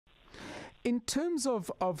In terms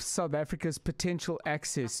of South Africa's potential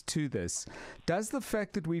access to this, does the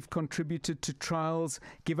fact that we've contributed to trials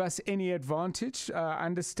give us any advantage? I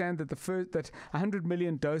understand that that 100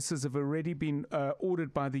 million doses have already been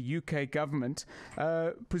ordered by the UK government.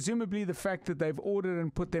 Presumably the fact that they've ordered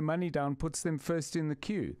and put their money down puts them first in the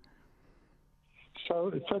queue.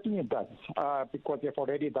 So certainly it does, because they've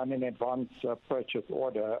already done an advance purchase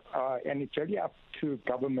order, and it's really up to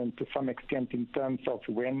government to some extent in terms of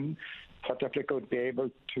when South Africa would be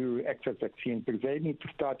able to access vaccines, because they need to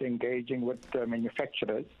start engaging with the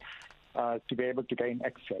manufacturers to be able to gain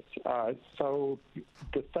access. So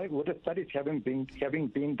with the studies having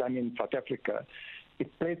been done in South Africa,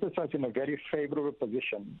 it places us in a very favorable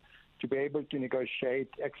position to be able to negotiate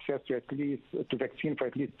access to vaccine for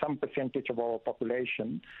at least some percentage of our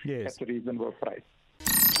population at a reasonable price.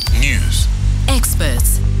 News.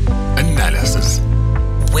 Experts. Analysis.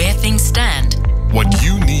 Where things stand. What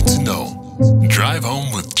you need to know. Drive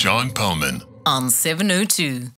home with John Perlman On 702.